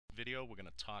video we're going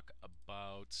to talk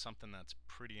about something that's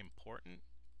pretty important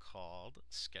called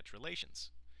sketch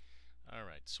relations.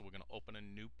 Alright, so we're going to open a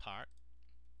new part,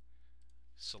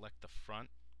 select the front,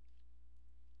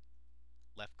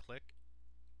 left click,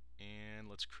 and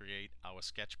let's create our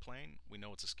sketch plane. We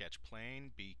know it's a sketch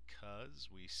plane because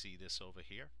we see this over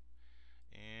here.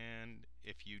 And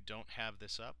if you don't have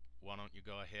this up, why don't you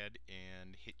go ahead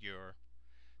and hit your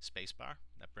spacebar.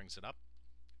 That brings it up.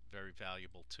 Very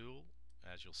valuable tool,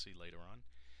 as you'll see later on.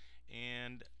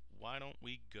 And why don't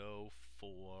we go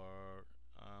for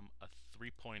a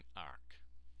 3-point arc?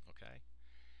 Okay,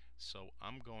 so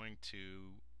I'm going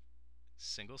to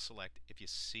single select. If you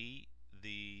see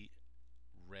the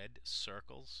red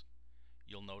circles,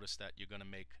 you'll notice that you're going to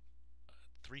make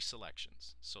 3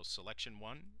 selections. So selection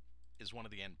 1 is one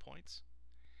of the endpoints.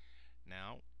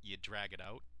 Now you drag it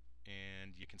out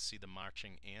and you can see the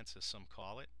marching ants, as some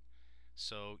call it.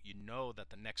 So you know that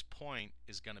the next point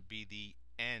is going to be the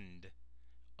end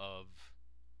of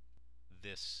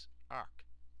this arc.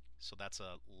 So that's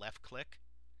a left click,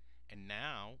 and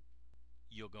now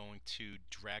you're going to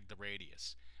drag the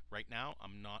radius. Right now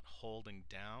I'm not holding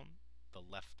down the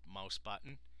left mouse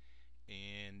button,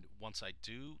 and once I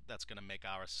do, that's going to make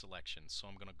our selection. So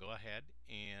I'm going to go ahead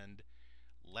and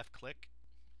left click,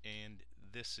 and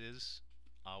this is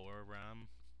our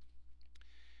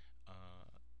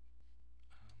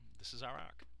this is our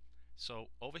arc. So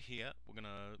over here we're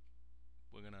gonna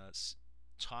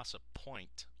toss a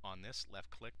point on this. Left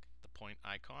click the point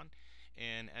icon,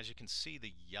 and as you can see,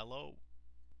 the yellow,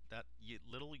 that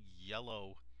little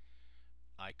yellow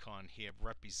icon here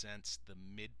represents the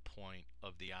midpoint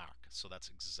of the arc. So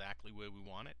that's exactly where we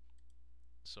want it.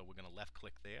 So we're gonna left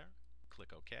click there,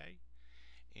 click OK,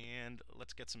 and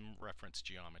let's get some reference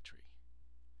geometry.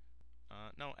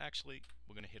 No, actually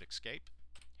we're gonna hit escape,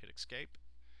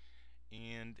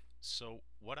 and so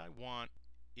what I want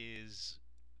is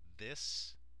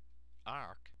this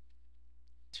arc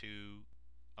to,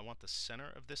 I want the center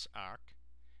of this arc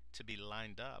to be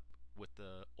lined up with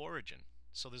the origin.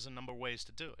 So there's a number of ways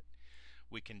to do it.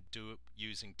 We can do it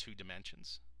using 2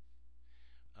 dimensions.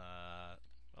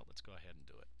 Well, let's go ahead and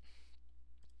do it.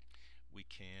 We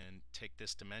can take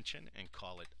this dimension and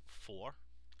call it 4.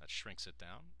 That shrinks it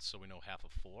down, so we know half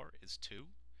of 4 is 2.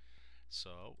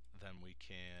 So then we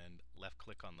can left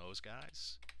click on those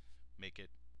guys, make it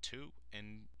 2,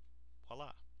 and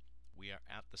voila, we are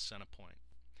at the center point.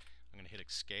 I'm going to hit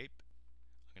escape.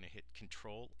 I'm going to hit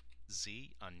Control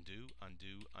Z, undo,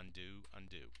 undo, undo,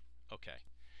 undo. Okay,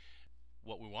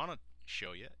 what we want to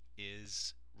show you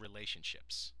is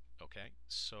relationships. Okay,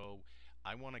 so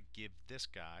I want to give this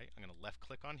guy, I'm going to left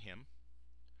click on him,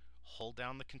 hold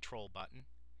down the control button,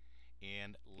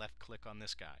 and left click on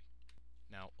this guy.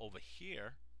 Now over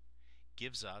here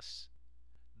gives us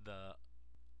the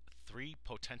 3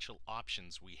 potential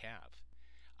options we have.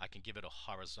 I can give it a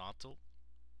horizontal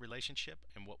relationship,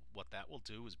 and what that will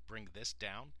do is bring this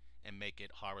down and make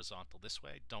it horizontal this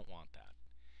way. Don't want that.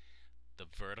 The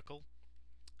vertical,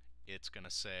 it's going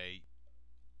to say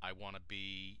I want to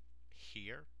be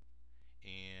here,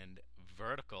 and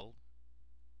vertical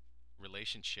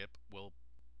relationship will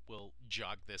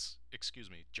jog this,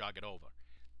 jog it over.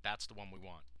 That's the one we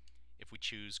want. If we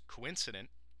choose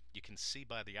coincident, you can see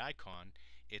by the icon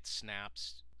it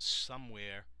snaps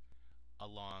somewhere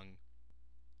along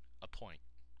a point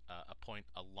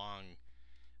along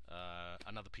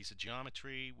another piece of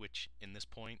geometry, which in this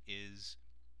point is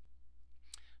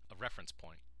a reference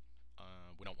point.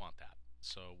 We don't want that,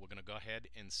 so we're going to go ahead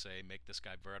and say make this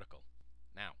guy vertical.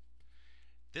 Now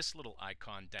this little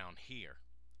icon down here,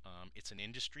 it's an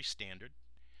industry standard.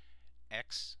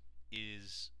 X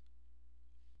is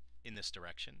in this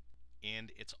direction, and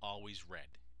it's always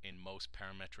red in most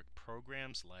parametric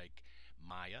programs like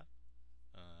Maya,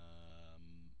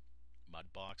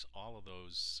 Mudbox, all of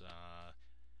those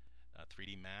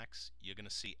 3D Max. You're going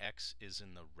to see X is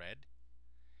in the red,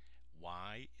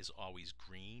 Y is always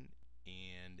green,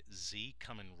 and Z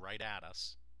coming right at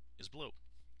us is blue.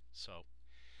 So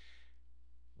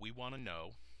we want to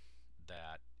know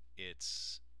that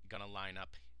it's going to line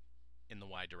up in the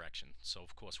Y direction, so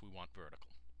of course we want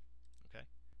vertical. Okay,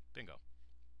 bingo.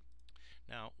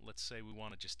 Now let's say we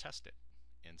want to just test it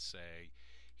and say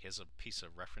here's a piece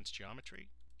of reference geometry,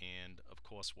 and of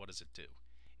course what does it do?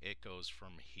 It goes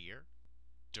from here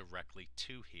directly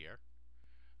to here,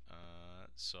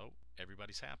 so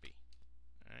everybody's happy.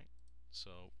 Alright,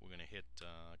 so we're going to hit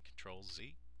Control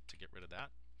Z to get rid of that,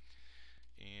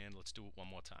 and let's do it one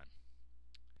more time.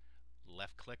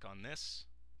 Left click on this,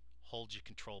 hold your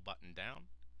control button down,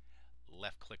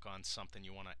 left click on something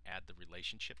you want to add the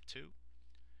relationship to.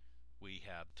 We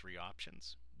have 3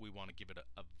 options. we want to give it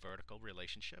a vertical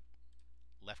relationship.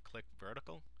 Left click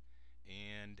vertical,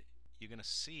 and you're going to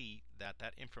see that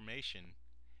that information,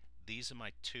 these are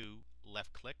my two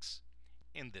left clicks,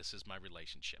 and this is my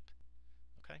relationship.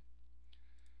 Okay?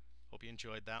 Hope you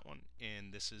enjoyed that one,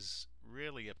 and this is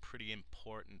really a pretty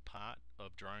important part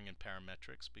of drawing in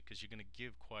parametrics because you're going to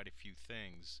give quite a few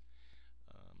things,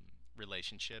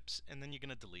 relationships, and then you're going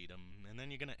to delete them, and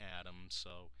then you're going to add them.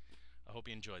 So I hope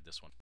you enjoyed this one.